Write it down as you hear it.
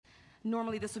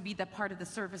Normally, this would be the part of the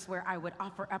service where I would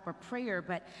offer up a prayer,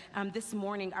 but this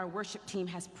morning our worship team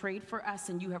has prayed for us,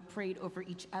 and you have prayed over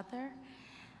each other.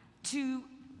 To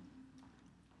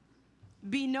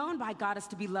be known by God is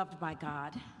to be loved by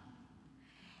God.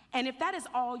 And if that is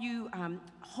all you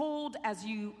hold as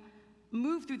you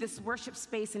move through this worship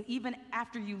space, and even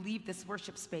after you leave this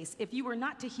worship space, if you were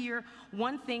not to hear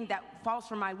one thing that falls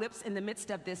from my lips in the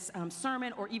midst of this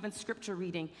sermon or even scripture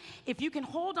reading, if you can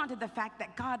hold on to the fact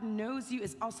that God knows you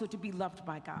is also to be loved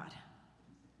by God.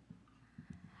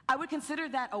 I would consider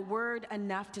that a word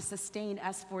enough to sustain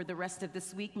us for the rest of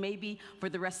this week, maybe for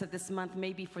the rest of this month,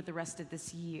 maybe for the rest of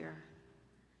this year.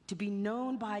 To be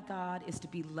known by God is to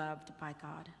be loved by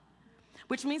God.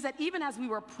 Which means that even as we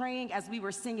were praying, as we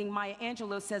were singing, Maya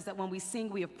Angelou says that when we sing,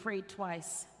 we have prayed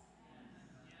twice.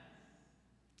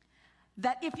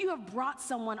 That if you have brought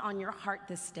someone on your heart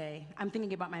this day, I'm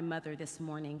thinking about my mother this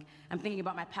morning, I'm thinking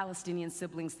about my Palestinian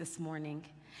siblings this morning,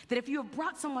 that if you have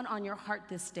brought someone on your heart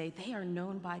this day, they are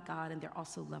known by God and they're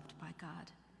also loved by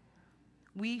God.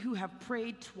 We who have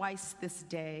prayed twice this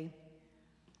day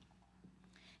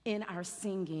in our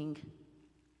singing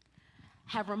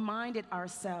have reminded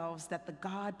ourselves that the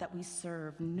God that we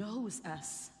serve knows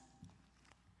us,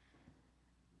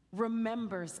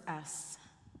 remembers us,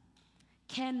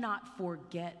 cannot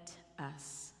forget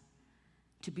us.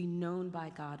 To be known by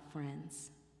God,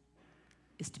 friends,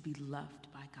 is to be loved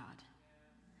by God.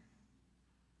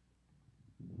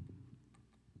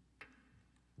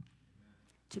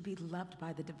 To be loved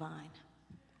by the divine.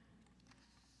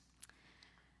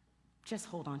 Just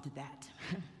hold on to that.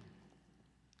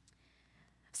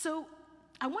 So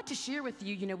I want to share with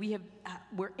you,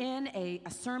 we're in a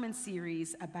sermon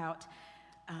series about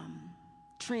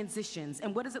transitions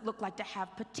and what does it look like to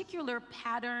have particular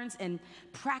patterns and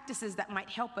practices that might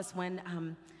help us when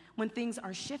things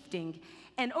are shifting.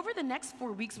 And over the next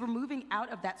 4 weeks, we're moving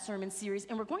out of that sermon series,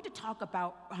 and we're going to talk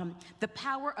about the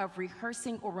power of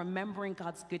rehearsing or remembering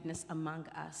God's goodness among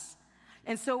us.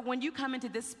 And so when you come into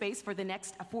this space for the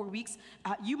next 4 weeks,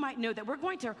 you might know that we're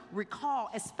going to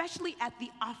recall, especially at the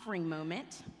offering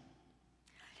moment,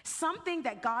 something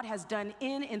that God has done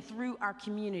in and through our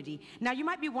community. Now, you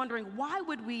might be wondering, why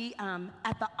would we,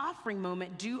 at the offering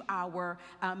moment, do our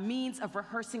means of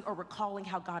rehearsing or recalling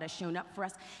how God has shown up for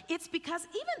us? It's because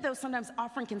even though sometimes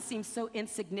offering can seem so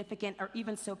insignificant or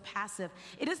even so passive,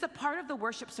 it is the part of the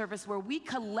worship service where we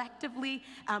collectively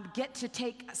get to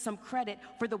take some credit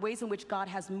for the ways in which God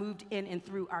has moved in and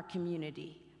through our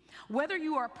community. Whether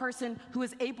you are a person who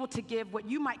is able to give what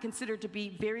you might consider to be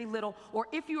very little, or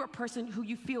if you're a person who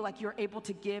you feel like you're able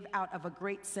to give out of a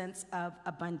great sense of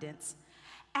abundance,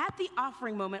 at the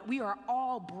offering moment, we are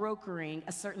all brokering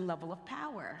a certain level of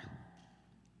power.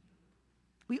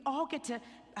 We all get to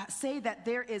say that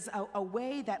there is a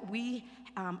way that we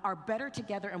are better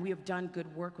together and we have done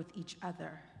good work with each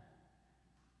other.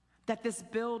 That this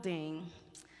building,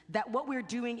 that what we're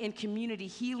doing in community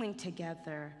healing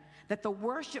together, that the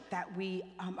worship that we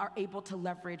are able to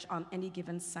leverage on any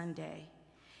given Sunday,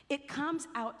 it comes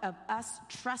out of us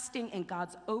trusting in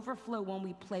God's overflow when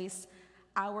we place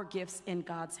our gifts in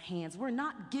God's hands. We're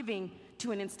not giving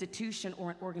to an institution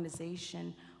or an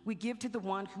organization. We give to the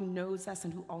one who knows us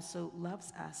and who also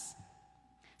loves us.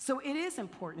 So it is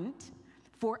important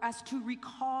for us to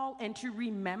recall and to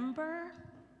remember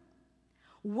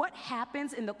what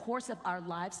happens in the course of our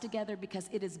lives together, because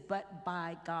it is but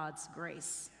by God's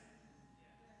grace.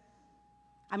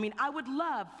 I mean, I would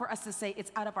love for us to say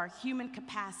it's out of our human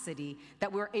capacity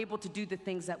that we're able to do the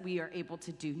things that we are able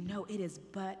to do. No, it is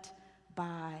but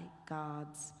by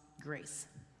God's grace.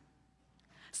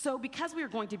 So because we are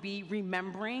going to be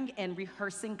remembering and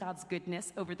rehearsing God's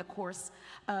goodness over the course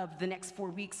of the next 4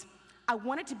 weeks, I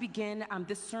wanted to begin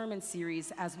this sermon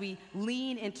series as we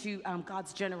lean into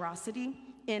God's generosity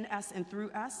in us and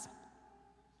through us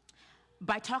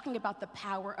by talking about the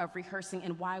power of rehearsing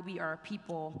and why we are a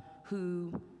people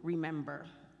who remember.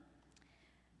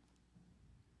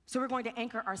 So we're going to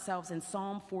anchor ourselves in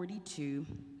Psalm 42.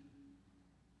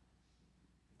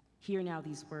 Hear now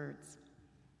these words.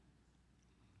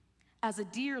 As a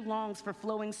deer longs for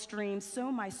flowing streams,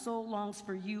 so my soul longs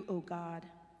for you, O God.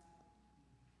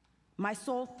 My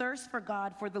soul thirsts for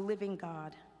God, for the living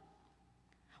God.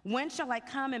 When shall I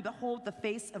come and behold the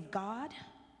face of God?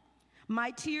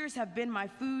 My tears have been my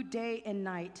food day and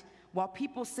night, while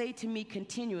people say to me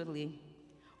continually,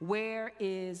 where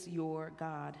is your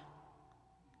God?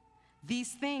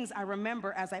 These things I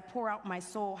remember as I pour out my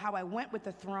soul, how I went with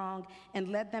the throng and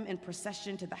led them in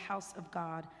procession to the house of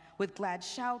God, with glad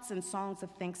shouts and songs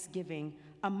of thanksgiving,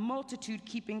 a multitude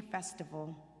keeping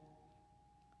festival.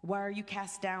 Why are you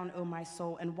cast down, O my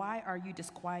soul, and why are you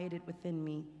disquieted within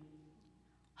me?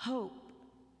 Hope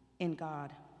in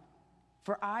God,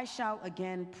 for I shall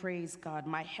again praise God,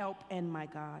 my help and my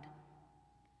God.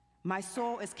 My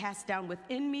soul is cast down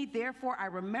within me, therefore I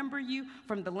remember you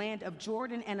from the land of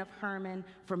Jordan and of Hermon,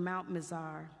 from Mount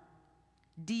Mizar.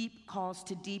 Deep calls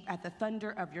to deep at the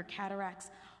thunder of your cataracts.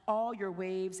 All your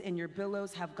waves and your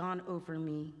billows have gone over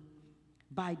me.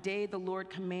 By day the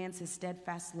Lord commands his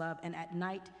steadfast love, and at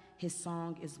night his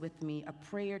song is with me, a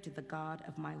prayer to the God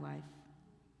of my life.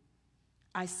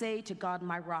 I say to God,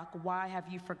 my rock, why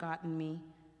have you forgotten me?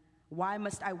 Why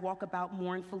must I walk about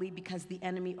mournfully because the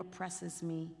enemy oppresses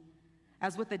me?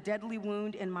 As with a deadly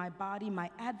wound in my body, my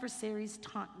adversaries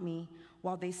taunt me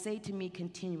while they say to me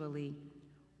continually,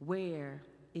 where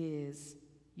is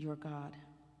your God?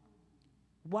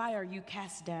 Why are you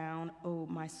cast down, O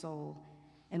my soul,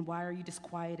 and why are you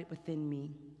disquieted within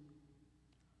me?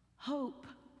 Hope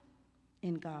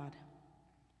in God,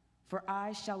 for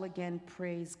I shall again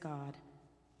praise God,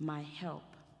 my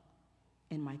help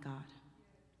and my God.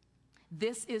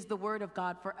 This is the word of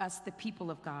God for us, the people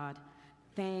of God.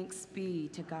 Thanks be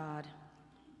to God.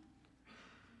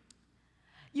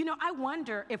 You know, I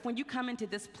wonder if when you come into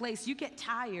this place, you get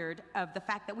tired of the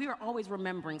fact that we are always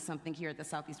remembering something here at the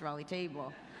Southeast Raleigh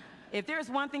table. If there's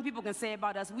one thing people can say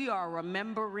about us, we are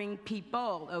remembering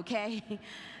people, okay?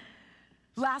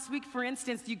 Last week, for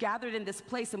instance, you gathered in this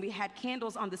place and we had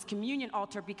candles on this communion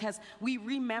altar because we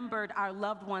remembered our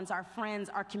loved ones, our friends,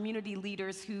 our community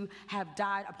leaders who have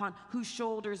died, upon whose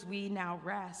shoulders we now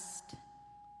rest.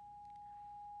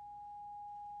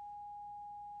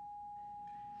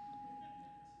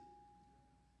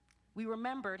 We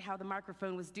remembered how the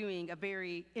microphone was doing a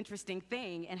very interesting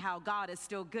thing and how God is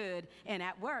still good and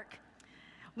at work.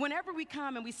 Whenever we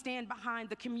come and we stand behind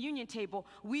the communion table,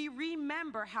 we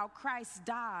remember how Christ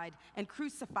died and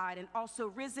crucified and also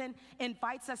risen,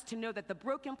 invites us to know that the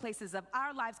broken places of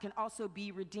our lives can also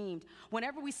be redeemed.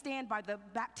 Whenever we stand by the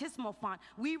baptismal font,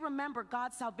 we remember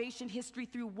God's salvation history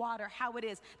through water, how it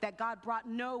is that God brought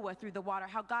Noah through the water,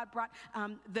 how God brought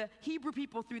the Hebrew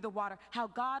people through the water, how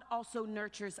God also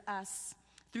nurtures us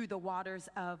through the waters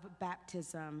of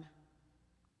baptism.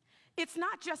 It's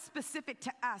not just specific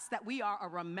to us that we are a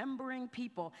remembering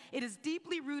people. It is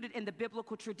deeply rooted in the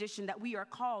biblical tradition that we are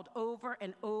called over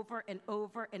and over and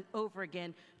over and over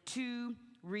again to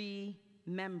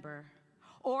remember.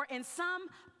 Or in some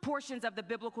portions of the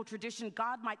biblical tradition,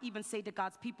 God might even say to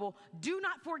God's people, do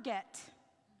not forget.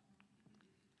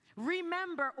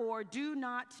 Remember or do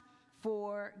not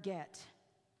forget.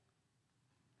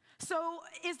 So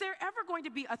is there ever going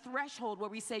to be a threshold where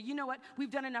we say, you know what,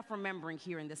 we've done enough remembering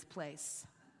here in this place?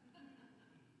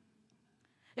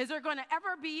 Is there going to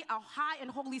ever be a high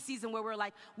and holy season where we're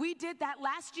like, we did that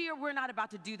last year, we're not about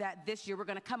to do that this year, we're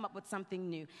going to come up with something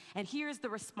new? And here's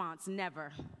the response,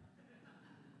 never.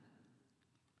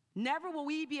 Never will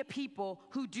we be a people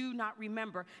who do not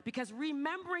remember, because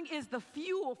remembering is the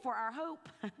fuel for our hope.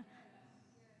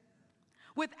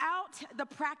 Without the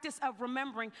practice of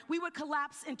remembering, we would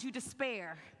collapse into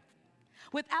despair.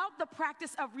 Without the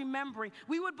practice of remembering,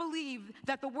 we would believe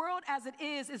that the world as it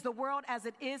is the world as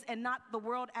it is and not the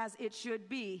world as it should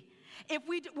be. If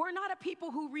we're not a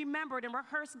people who remembered and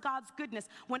rehearsed God's goodness,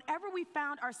 whenever we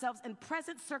found ourselves in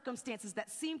present circumstances that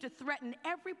seemed to threaten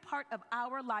every part of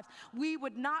our lives, we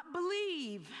would not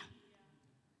believe.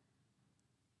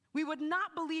 We would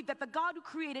not believe that the God who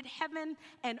created heaven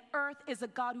and earth is a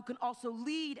God who can also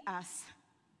lead us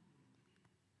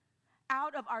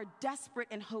out of our desperate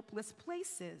and hopeless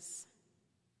places.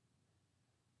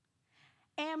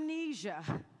 Amnesia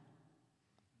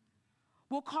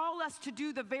will call us to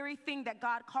do the very thing that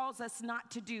God calls us not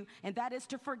to do, and that is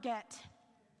to forget.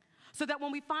 So that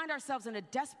when we find ourselves in a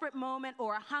desperate moment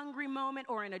or a hungry moment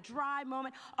or in a dry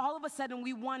moment, all of a sudden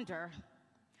we wonder,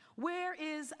 where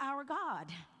is our God?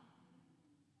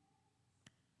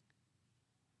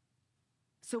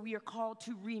 So we are called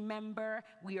to remember.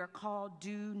 We are called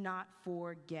do not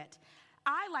forget.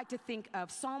 I like to think of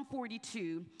Psalm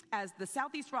 42 as the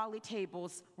Southeast Raleigh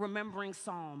table's remembering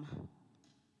psalm.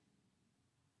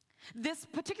 This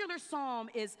particular psalm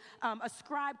is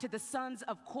ascribed to the sons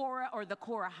of Korah or the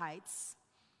Korahites.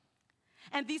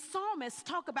 And these psalmists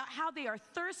talk about how they are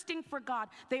thirsting for God.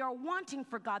 They are wanting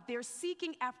for God. They're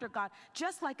seeking after God,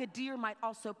 just like a deer might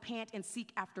also pant and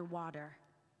seek after water.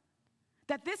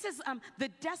 That this is the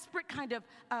desperate kind of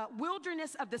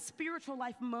wilderness of the spiritual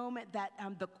life moment that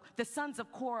the sons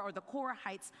of Korah or the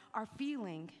Korahites are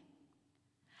feeling.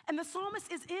 And the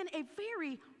psalmist is in a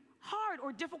very hard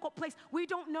or difficult place. We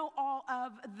don't know all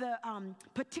of the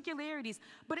particularities,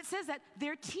 but it says that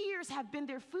their tears have been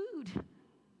their food.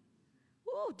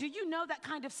 Ooh, do you know that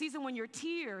kind of season when your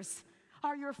tears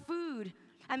are your food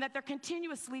and that they're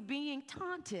continuously being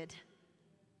taunted?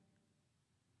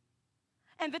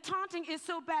 And the taunting is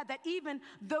so bad that even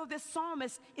though this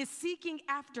psalmist is seeking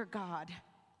after God,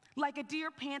 like a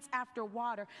deer pants after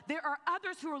water, there are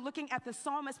others who are looking at the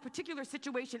psalmist's particular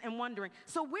situation and wondering,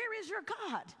 so where is your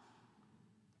God?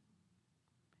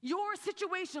 Your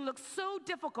situation looks so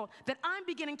difficult that I'm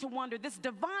beginning to wonder, this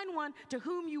divine one to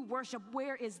whom you worship,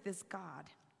 where is this God?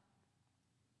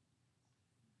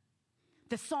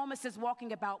 The psalmist is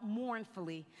walking about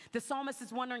mournfully. The psalmist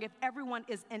is wondering if everyone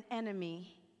is an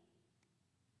enemy.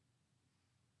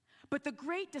 But the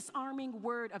great disarming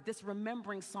word of this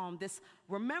remembering psalm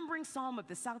of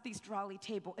the Southeast Raleigh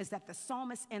table, is that the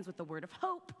psalmist ends with the word of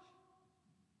hope.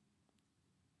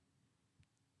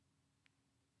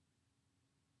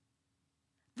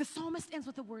 The psalmist ends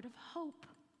with a word of hope.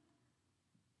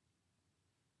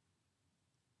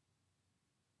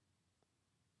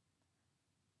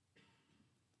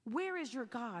 Where is your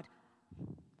God?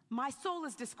 My soul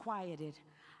is disquieted.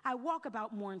 I walk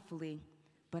about mournfully,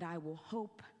 but I will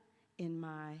hope in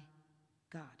my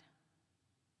God.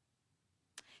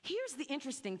 Here's the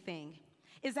interesting thing,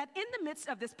 is that in the midst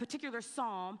of this particular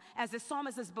psalm, as the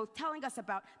psalmist is both telling us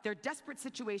about their desperate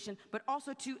situation, but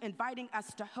also to inviting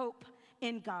us to hope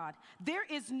in God, there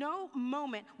is no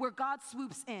moment where God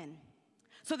swoops in.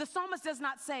 So the psalmist does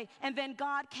not say, and then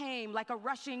God came like a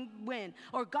rushing wind,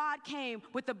 or God came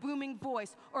with a booming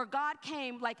voice, or God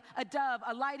came like a dove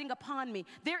alighting upon me.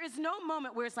 There is no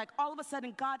moment where it's like all of a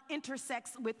sudden God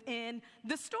intersects within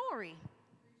the story.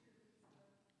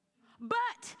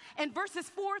 But in verses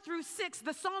 4 through 6,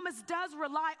 the psalmist does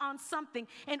rely on something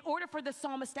in order for the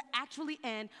psalmist to actually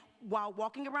end while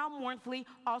walking around mournfully,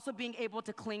 also being able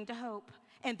to cling to hope,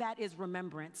 and that is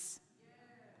remembrance.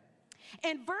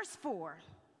 In verse 4,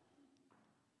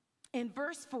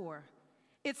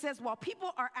 it says, while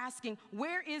people are asking,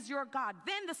 where is your God?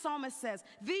 Then the psalmist says,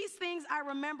 these things I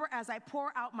remember as I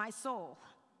pour out my soul.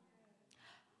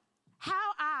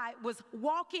 How I was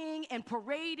walking and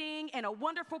parading in a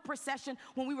wonderful procession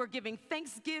when we were giving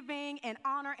thanksgiving and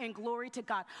honor and glory to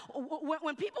God.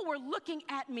 When people were looking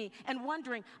at me and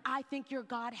wondering, I think your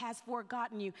God has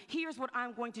forgotten you. Here's what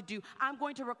I'm going to do. I'm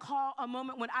going to recall a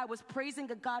moment when I was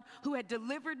praising a God who had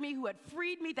delivered me, who had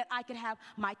freed me, that I could have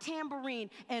my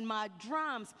tambourine and my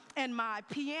drums and my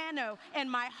piano and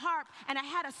my harp, and I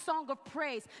had a song of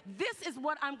praise. This is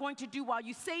what I'm going to do while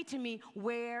you say to me,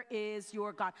 where is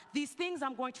your God? These things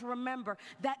I'm going to remember.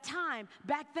 That time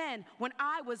back then when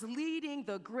I was leading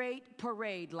the great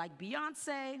parade like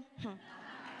Beyonce.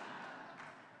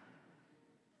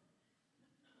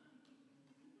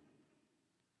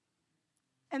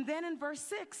 And then in verse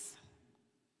 6,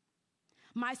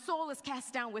 my soul is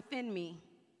cast down within me.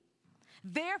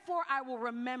 Therefore I will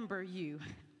remember you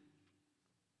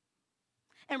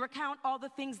and recount all the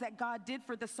things that God did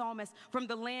for the psalmist, from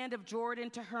the land of Jordan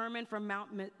to Hermon, from Mount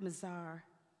Mizar.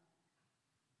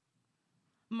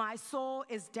 My soul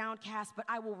is downcast, but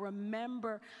I will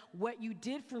remember what you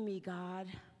did for me, God.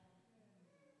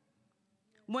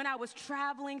 When I was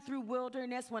traveling through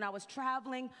wilderness, when I was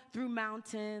traveling through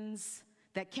mountains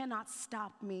that cannot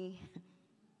stop me.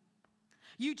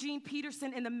 Eugene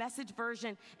Peterson in the Message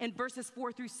version in verses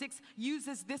 4 through 6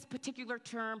 uses this particular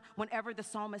term whenever the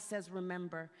psalmist says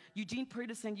remember. Eugene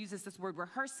Peterson uses this word,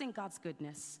 rehearsing God's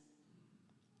goodness.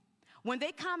 When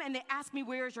they come and they ask me,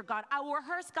 where is your God? I will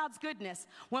rehearse God's goodness.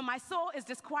 When my soul is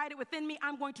disquieted within me,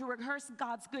 I'm going to rehearse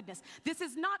God's goodness. This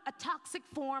is not a toxic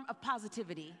form of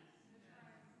positivity.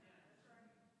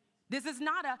 This is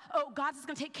not a, oh, God's just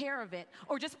going to take care of it,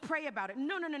 or just pray about it.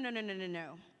 No.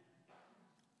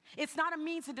 It's not a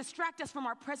means to distract us from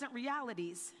our present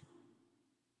realities,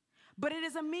 but it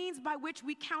is a means by which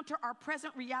we counter our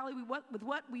present reality with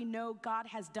what we know God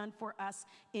has done for us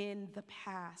in the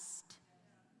past.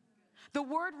 The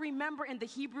word remember in the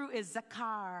Hebrew is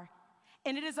zakar,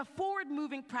 and it is a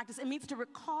forward-moving practice. It means to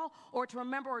recall or to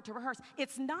remember or to rehearse.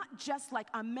 It's not just like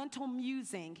a mental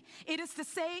musing. It is to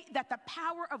say that the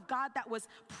power of God that was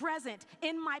present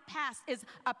in my past is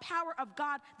a power of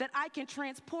God that I can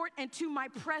transport into my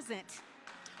present.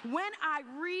 When I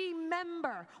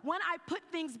remember, when I put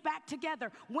things back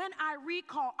together, when I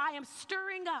recall, I am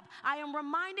stirring up. I am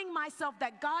reminding myself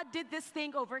that God did this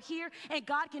thing over here, and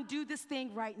God can do this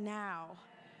thing right now.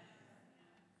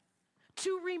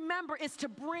 To remember is to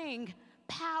bring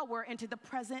power into the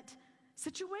present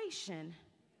situation.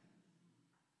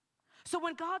 So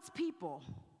when God's people,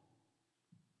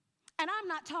 and I'm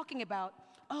not talking about,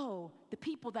 the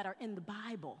people that are in the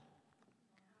Bible.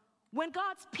 When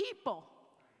God's people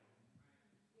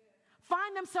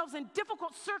find themselves in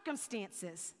difficult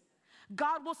circumstances,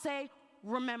 God will say,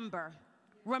 remember,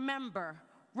 remember,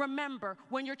 remember.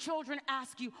 When your children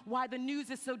ask you why the news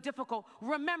is so difficult,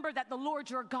 remember that the Lord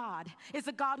your God is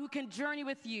a God who can journey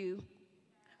with you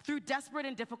through desperate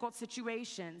and difficult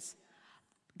situations.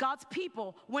 God's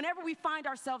people, whenever we find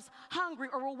ourselves hungry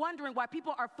or we're wondering why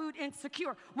people are food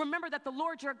insecure, remember that the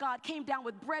Lord your God came down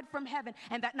with bread from heaven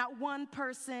and that not one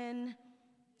person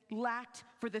lacked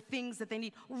for the things that they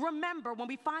need. Remember, when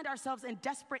we find ourselves in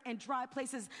desperate and dry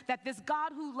places, that this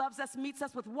God who loves us meets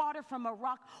us with water from a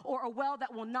rock or a well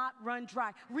that will not run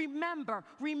dry. Remember,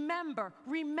 remember,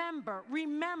 remember,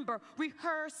 remember.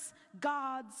 Rehearse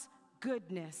God's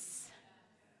goodness.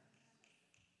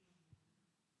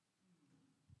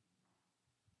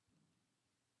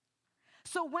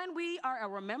 So when we are a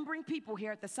remembering people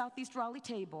here at the Southeast Raleigh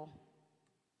table,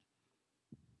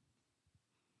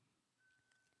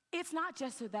 it's not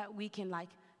just so that we can,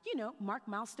 mark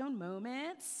milestone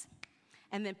moments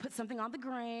and then put something on the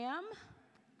gram.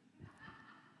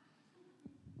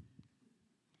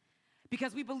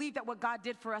 Because we believe that what God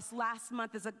did for us last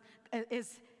month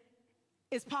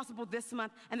is possible this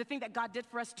month, and the thing that God did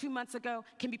for us 2 months ago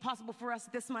can be possible for us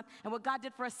this month, and what God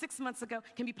did for us 6 months ago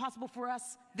can be possible for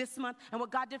us this month, and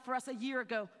what God did for us a year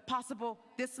ago, possible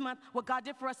this month, what God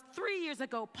did for us 3 years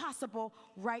ago, possible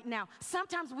right now.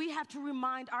 Sometimes we have to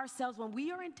remind ourselves when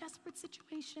we are in desperate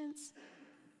situations,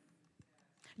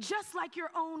 just like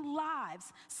your own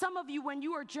lives. Some of you, when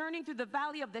you are journeying through the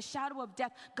valley of the shadow of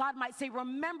death, God might say,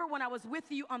 remember when I was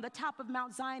with you on the top of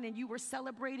Mount Zion and you were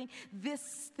celebrating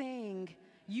this thing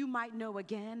you might know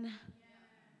again.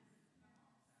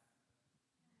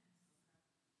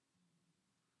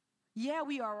 Yeah,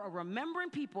 we are a remembering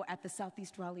people at the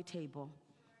Southeast Raleigh table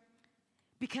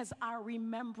because our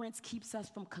remembrance keeps us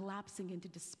from collapsing into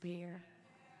despair.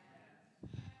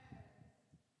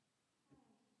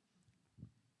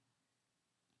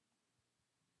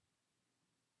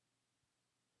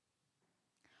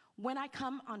 When I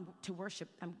come on to worship,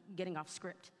 I'm getting off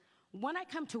script. When I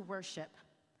come to worship,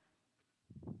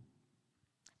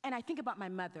 and I think about my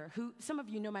mother, who some of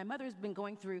you know, my mother has been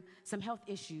going through some health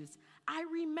issues. I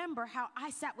remember how I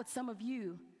sat with some of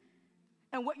you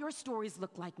and what your stories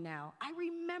look like now. I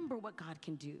remember what God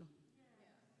can do.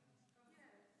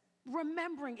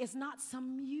 Remembering is not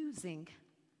some musing.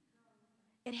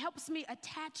 It helps me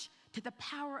attach to the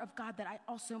power of God that I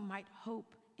also might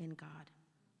hope in God.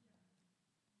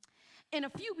 In a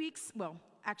few weeks, well,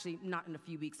 actually not in a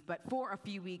few weeks, but for a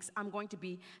few weeks, I'm going to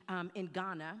be in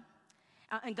Ghana.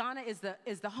 And Ghana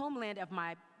is the homeland of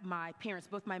my parents,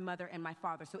 both my mother and my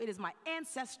father. So it is my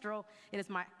ancestral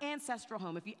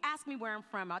home. If you ask me where I'm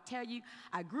from, I'll tell you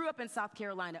I grew up in South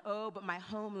Carolina. Oh, but my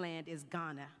homeland is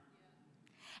Ghana.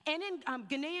 And in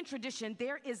Ghanaian tradition,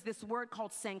 there is this word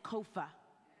called Sankofa,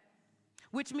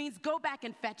 which means go back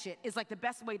and fetch it, is like the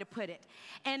best way to put it.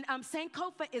 And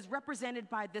Sankofa is represented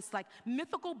by this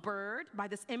mythical bird, by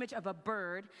this image of a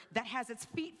bird that has its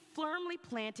feet firmly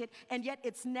planted and yet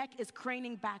its neck is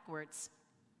craning backwards.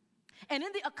 And in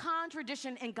the Akan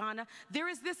tradition in Ghana, there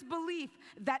is this belief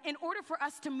that in order for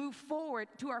us to move forward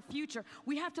to our future,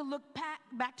 we have to look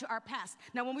back to our past.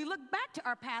 Now, when we look back to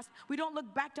our past, we don't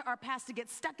look back to our past to get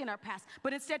stuck in our past,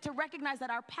 but instead to recognize that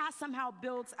our past somehow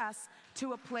builds us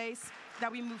to a place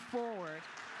that we move forward.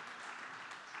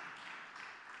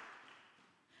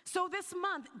 So this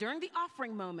month, during the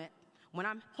offering moment, when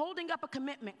I'm holding up a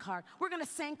commitment card, we're going to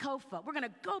Sankofa. We're going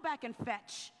to go back and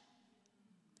fetch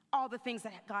all the things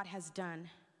that God has done.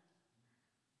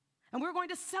 And we're going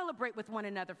to celebrate with one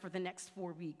another for the next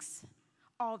 4 weeks,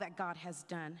 all that God has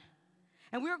done.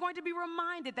 And we're going to be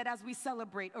reminded that as we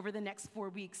celebrate over the next 4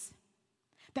 weeks,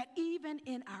 that even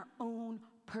in our own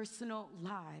personal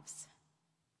lives,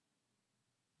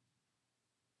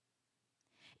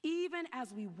 even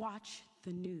as we watch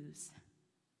the news,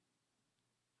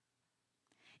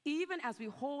 even as we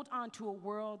hold on to a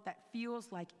world that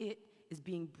feels like it is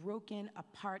being broken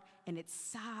apart and it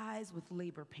sighs with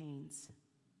labor pains,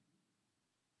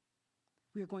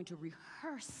 we are going to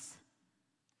rehearse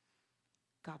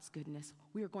God's goodness.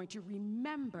 We are going to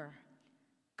remember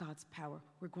God's power.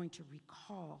 We're going to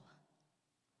recall.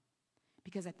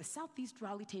 Because at the Southeast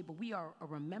Raleigh table, we are a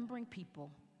remembering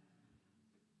people.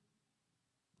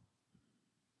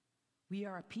 We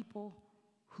are a people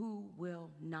who will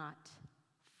not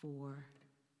forget.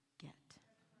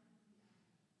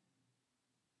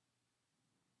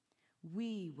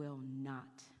 We will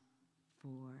not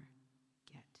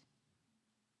forget.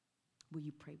 Will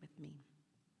you pray with me?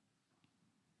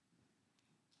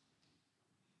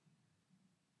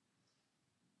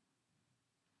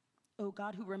 Oh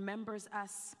God, who remembers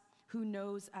us, who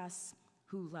knows us,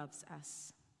 who loves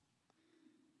us.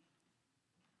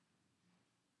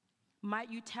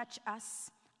 Might you touch us,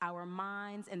 our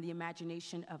minds, and the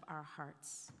imagination of our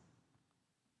hearts,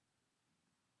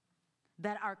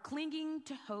 that our clinging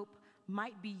to hope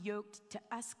might be yoked to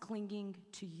us clinging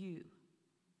to you,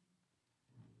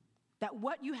 that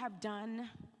what you have done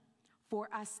for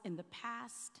us in the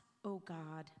past, oh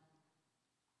God,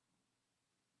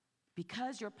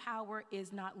 because your power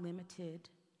is not limited,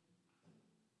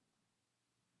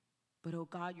 but oh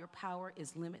God, your power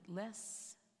is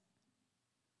limitless.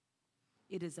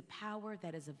 It is a power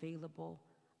that is available,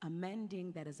 a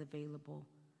mending that is available,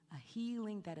 a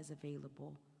healing that is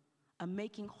available, a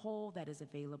making whole that is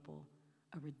available,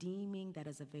 a redeeming that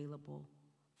is available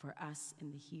for us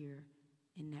in the here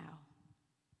and now.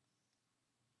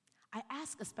 I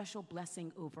ask a special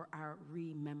blessing over our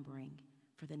remembering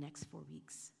for the next 4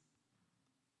 weeks.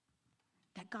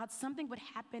 That God, something would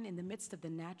happen in the midst of the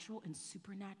natural and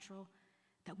supernatural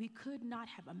that we could not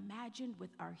have imagined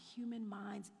with our human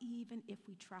minds, even if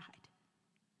we tried.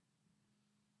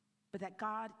 But that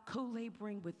God,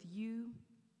 co-laboring with you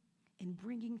in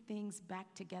bringing things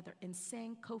back together and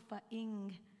saying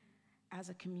kofa-ing as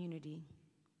a community,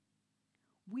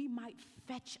 we might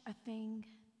fetch a thing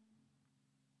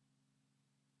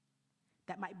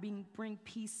that might bring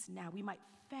peace now. We might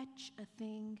fetch a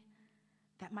thing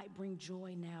that might bring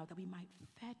joy now, that we might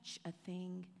fetch a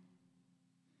thing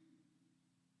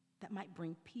that might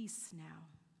bring peace now.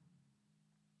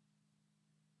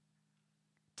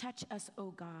 Touch us,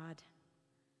 O God,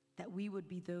 that we would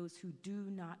be those who do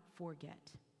not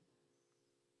forget.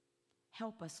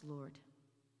 Help us, Lord,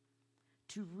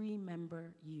 to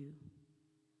remember you,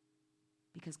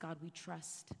 because God, we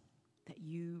trust that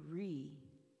you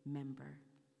remember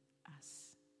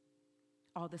us.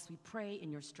 All this we pray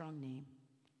in your strong name,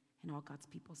 and all God's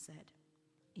people said,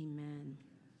 amen.